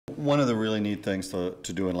One of the really neat things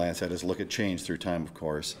to do in Landsat is look at change through time, of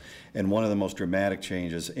course. And one of the most dramatic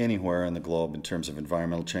changes anywhere in the globe in terms of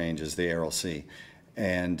environmental change is the Aral Sea.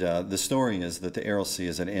 And the story is that the Aral Sea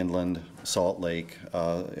is an inland salt lake.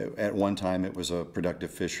 At one time it was a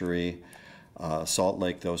productive fishery, salt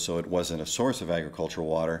lake though, so it wasn't a source of agricultural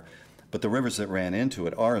water. But the rivers that ran into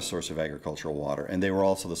it are a source of agricultural water, and they were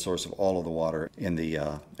also the source of all of the water in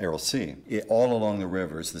the Aral Sea. All along the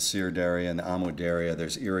rivers, the Sirt area and the Amud area,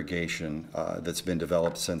 there's irrigation that's been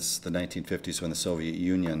developed since the 1950s when the Soviet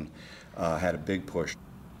Union had a big push.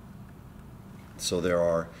 So there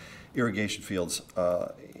are irrigation fields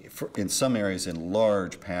in some areas in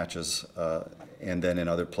large patches, and then in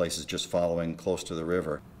other places just following close to the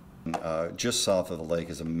river. Just south of the lake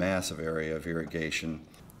is a massive area of irrigation.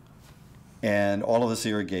 And all of this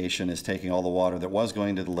irrigation is taking all the water that was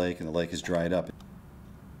going to the lake, and the lake is dried up.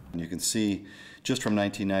 And you can see just from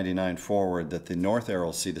 1999 forward that the North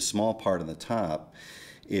Aral Sea, the small part on the top,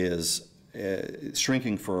 is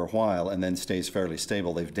shrinking for a while and then stays fairly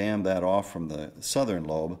stable. They've dammed that off from the southern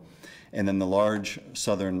lobe, and then the large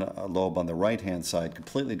southern lobe on the right-hand side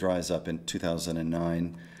completely dries up in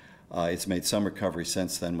 2009. It's made some recovery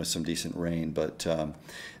since then with some decent rain, but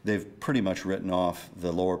they've pretty much written off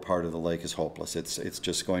the lower part of the lake as hopeless. It's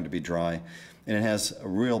just going to be dry, and it has a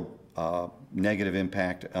real negative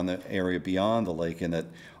impact on the area beyond the lake in that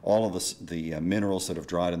all of the minerals that have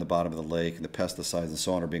dried in the bottom of the lake and the pesticides and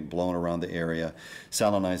so on are being blown around the area,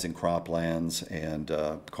 salinizing croplands and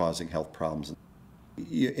causing health problems.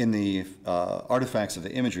 In the artifacts of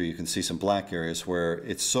the imagery, you can see some black areas where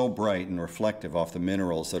it's so bright and reflective off the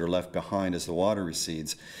minerals that are left behind as the water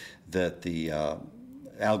recedes that the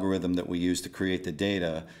algorithm that we use to create the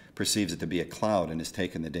data perceives it to be a cloud and has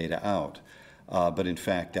taken the data out. But in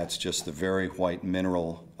fact, that's just the very white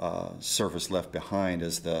mineral surface left behind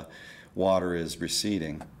as the water is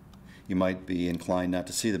receding. You might be inclined not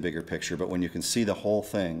to see the bigger picture, but when you can see the whole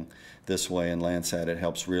thing this way in Landsat, it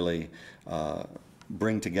helps really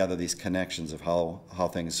bring together these connections of how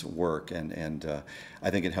things work, and I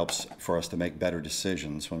think it helps for us to make better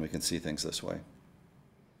decisions when we can see things this way.